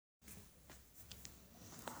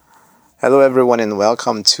Hello, everyone, and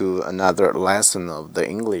welcome to another lesson of the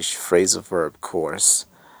English phrasal verb course.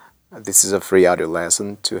 This is a free audio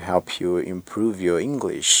lesson to help you improve your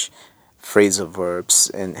English phrasal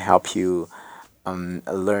verbs and help you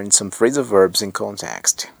learn some phrasal verbs in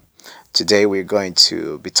context. Today, we're going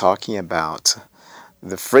to be talking about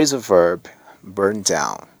the phrasal verb burn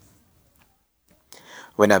down.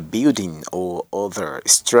 When a building or other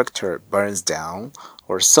structure burns down,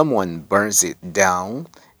 or someone burns it down,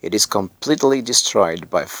 it is completely destroyed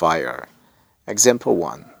by fire. Example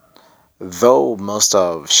 1. Though most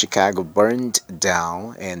of Chicago burned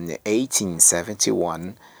down in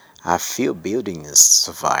 1871, a few buildings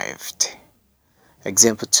survived.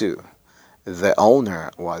 Example 2. The owner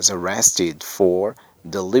was arrested for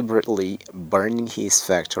deliberately burning his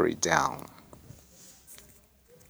factory down.